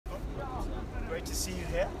great to see you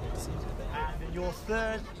here. And your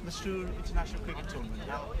third Masroor International Cricket Tournament.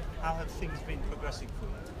 How have things been progressing for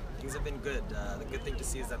you? Things have been good. The good thing to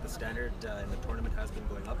see is that the standard in the tournament has been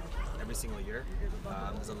going up every single year.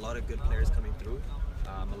 There's a lot of good players coming through.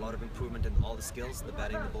 A lot of improvement in all the skills, the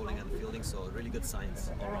batting, the bowling and the fielding, so really good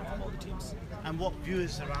signs all around from all the teams. And what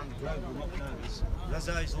viewers around the globe will not know is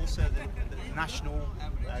Raza is also the national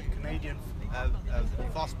Canadian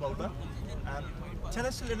fast bowler. Tell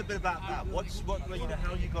us a little bit about that.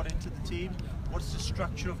 How you got into the team? What's the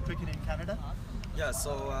structure of cricket in Canada? Yeah,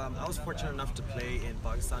 so I was fortunate enough to play in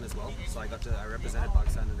Pakistan as well. So I represented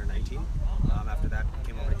Pakistan under 19. After that,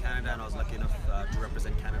 came over to Canada, and I was lucky enough to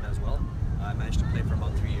represent Canada as well. I managed to play for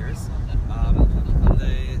about 3 years.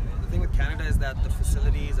 The thing with Canada is that the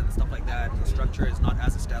facilities and stuff like that, the structure is not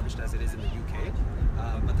as established as it is in the UK.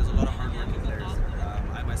 But there's a lot of hard-working players there.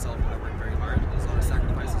 I myself, I work very hard. There's a lot of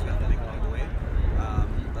sacrifices we have to make along the way.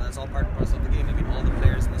 But that's all part and parcel of the game. I mean, all the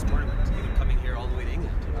players in this tournament, even coming here all the way to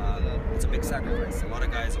England, it's a big sacrifice. A lot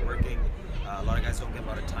of guys are working. A lot of guys don't get a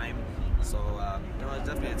lot of time. So,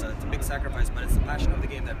 definitely it's a big sacrifice, but it's the passion of the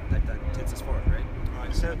game that takes us forward, right?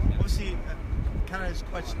 Right. So, obviously, Canada is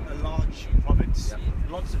quite a large province,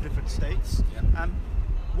 lots of different states.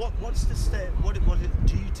 What's the state?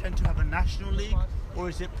 Do you tend to have a national league, or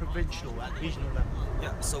is it provincial at regional level?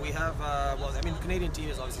 Yeah, so we have, the Canadian team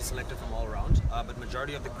is obviously selected from all around, but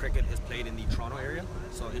majority of the cricket is played in the Toronto area.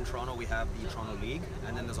 So in Toronto we have the Toronto League,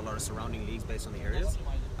 and then there's a lot of surrounding leagues based on the areas.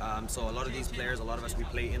 So a lot of these players, a lot of us, we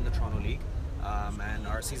play in the Toronto League, and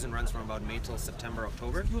our season runs from about May till September,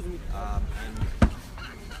 October.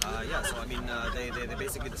 So I mean, they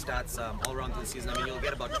basically the stats all around through the season. I mean, you'll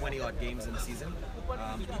get about 20 odd games in the season.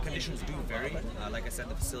 The conditions do vary. Like I said,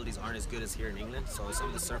 the facilities aren't as good as here in England, so some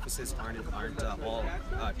of the surfaces aren't all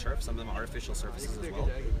turf. Some of them are artificial surfaces as well.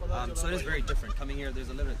 So it is very different. Coming here, there's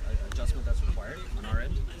a little adjustment that's required on our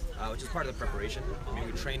end, which is part of the preparation. I mean,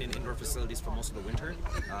 we train in indoor facilities for most of the winter,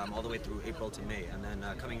 all the way through April to May, and then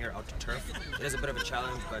coming here out to turf, it is a bit of a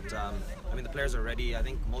challenge. But I mean, the players are ready. I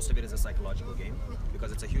think most of it is a psychological game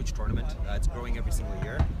because it's a huge tournament. It's growing every single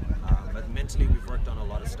year, but mentally we've worked on a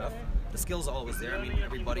lot of stuff. The skills are always there. I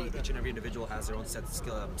mean, each and every individual has their own set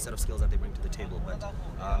of skills that they bring to the table, but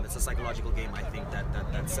it's a psychological game, I think,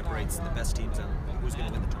 that separates the best teams and who's going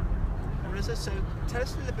to win the tournament. Raza, so tell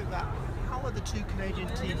us a little bit about how are the two Canadian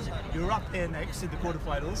teams? You're up here next in the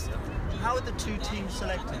quarterfinals. How are the two teams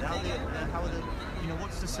selected?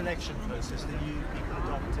 What's the selection process that you people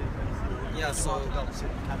adopted? Yeah, so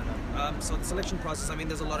the selection process, I mean,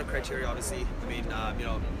 there's a lot of criteria, obviously. I mean,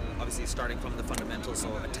 obviously starting from the fundamentals,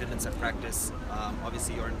 so attendance at practice,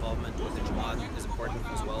 obviously your involvement with the Jamaat is important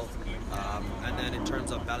as well. And then in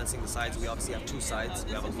terms of balancing the sides, we obviously have two sides.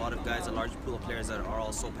 We have a lot of guys, a large pool of players that are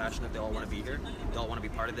all so passionate, they all want to be here. They all want to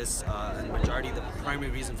be part of this. And the majority, the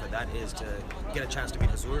primary reason for that is to get a chance to be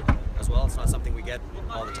Masroor as well. It's not something we get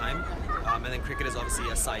all the time. And then cricket is obviously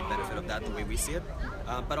a side benefit of that, the way we see it.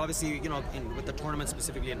 But obviously, with the tournament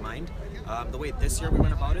specifically in mind, the way this year we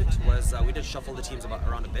went about it was we did shuffle the teams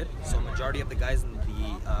around a bit. So majority of the guys in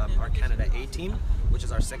our Canada A team, which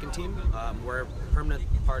is our second team, were permanent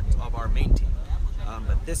part of our main team.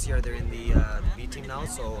 But this year they're in the B team now,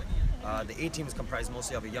 so the A team is comprised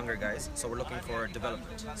mostly of younger guys, so we're looking for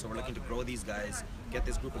development. So we're looking to grow these guys, get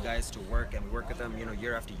this group of guys to work, and we work with them,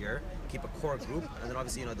 year after year, keep a core group, and then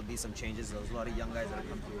obviously, there'll be some changes. There's a lot of young guys that have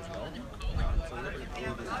come through as well. So we're looking to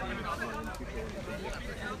grow this team.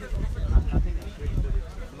 I think that's really good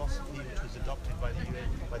philosophy, which was adopted by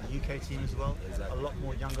the UK team as well. Exactly. A lot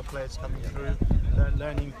more younger players coming through,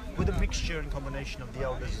 learning with a mixture and combination of the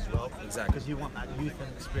elders as well. Exactly. Because you want that youth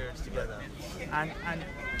and experience together. And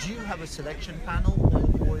do you have a selection panel,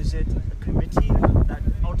 or is it a committee that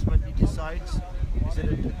ultimately decides? Is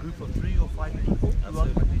it a group of 3 or 5 people who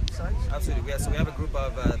ultimately decides? Absolutely. Yeah, so we have a group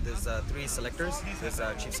of there's 3 selectors. There's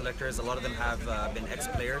chief selectors. A lot of them have been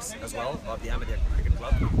ex-players as well of the Amateur Cricket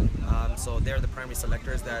Club. So they're the primary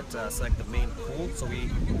selectors that select the main pool. So we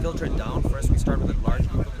filter it down. First, we start with a large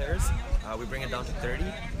group of players. We bring it down to 30.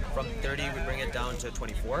 From 30, we bring it down to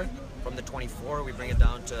 24. From the 24, we bring it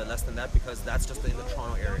down to less than that because that's just in the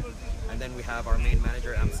Toronto area. And then we have our main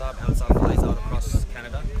manager, Amsab. Amsab flies out across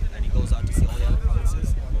Canada, and he goes out to see all the other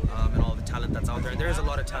provinces and all the talent that's out there. And there is a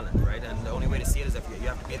lot of talent, right? And the only way to see it is if you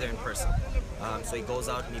have to be there in person. So he goes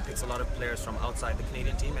out and he picks a lot of players from outside the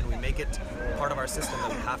Canadian team, and we make it part of our system that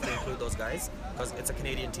we have to include those guys because it's a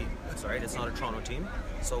Canadian team, right? It's not a Toronto team.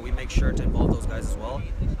 So we make sure to involve those guys as well.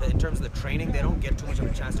 In terms of the training, they don't get too much of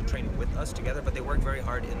a chance to train with us together, but they work very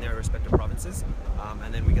hard in their respective provinces.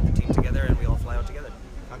 And then we get the team together and we all fly out together.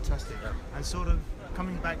 Fantastic. Yeah. And sort of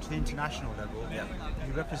coming back to the international level, Yeah.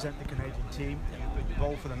 you represent the Canadian team. You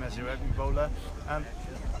bowl for the Masroor bowler.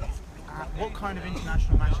 What kind of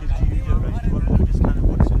international matches do you do? Right? Just kind of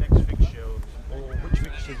what's the next fixture, or which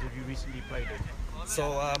fixtures have you recently played in?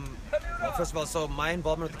 So, well, first of all, so my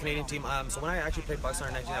involvement with the Canadian team, so when I actually played Pakistan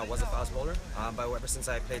in 19, I was a fast bowler, but ever since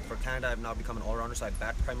I played for Canada, I've now become an all-rounder, so I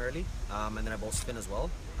bat primarily, and then I bowl spin as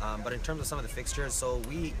well. But in terms of some of the fixtures, so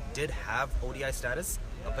we did have ODI status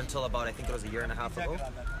up until about, I think it was a year and a half ago.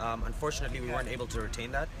 Unfortunately, we weren't able to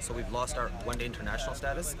retain that, so we've lost our one-day international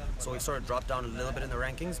status. So we've sort of dropped down a little bit in the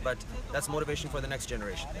rankings, but that's motivation for the next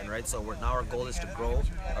generation, right? So now our goal is to grow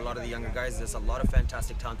a lot of the younger guys. There's a lot of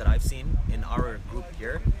fantastic talent that I've seen in our group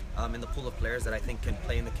here, in the pool of players that I think can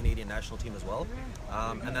play in the Canadian national team as well.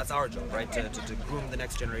 And that's our job, right? To groom the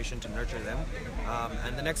next generation, to nurture them.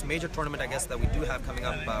 And the next major tournament, I guess, that we do have coming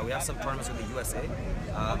up, we have some tournaments with the USA,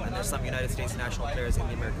 and there's some United States national players in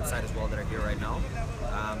the American side as well that are here right now.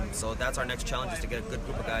 So that's our next challenge, is to get a good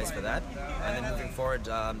group of guys for that. And then moving forward,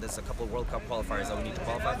 there's a couple of World Cup qualifiers that we need to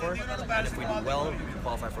qualify for. And if we do well, we can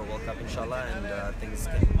qualify for a World Cup, inshallah, and things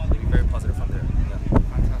can be very positive from there. Yeah.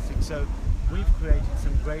 Fantastic. So we've created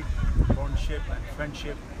some great bondship and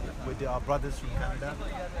friendship with our brothers from Canada,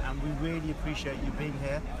 and we really appreciate you being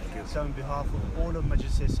here. Thank you. So on behalf of all of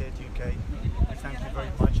Majlis State UK, we thank you very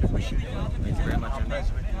much and wish you Thank you very much. our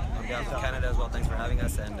pleasure with you. On behalf of Canada as well, thanks for having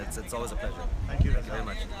us, and it's always a pleasure. Thank you. Thank you very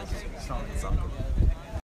much. Thank you. Assalamu alaikum. Assalamu alaikum.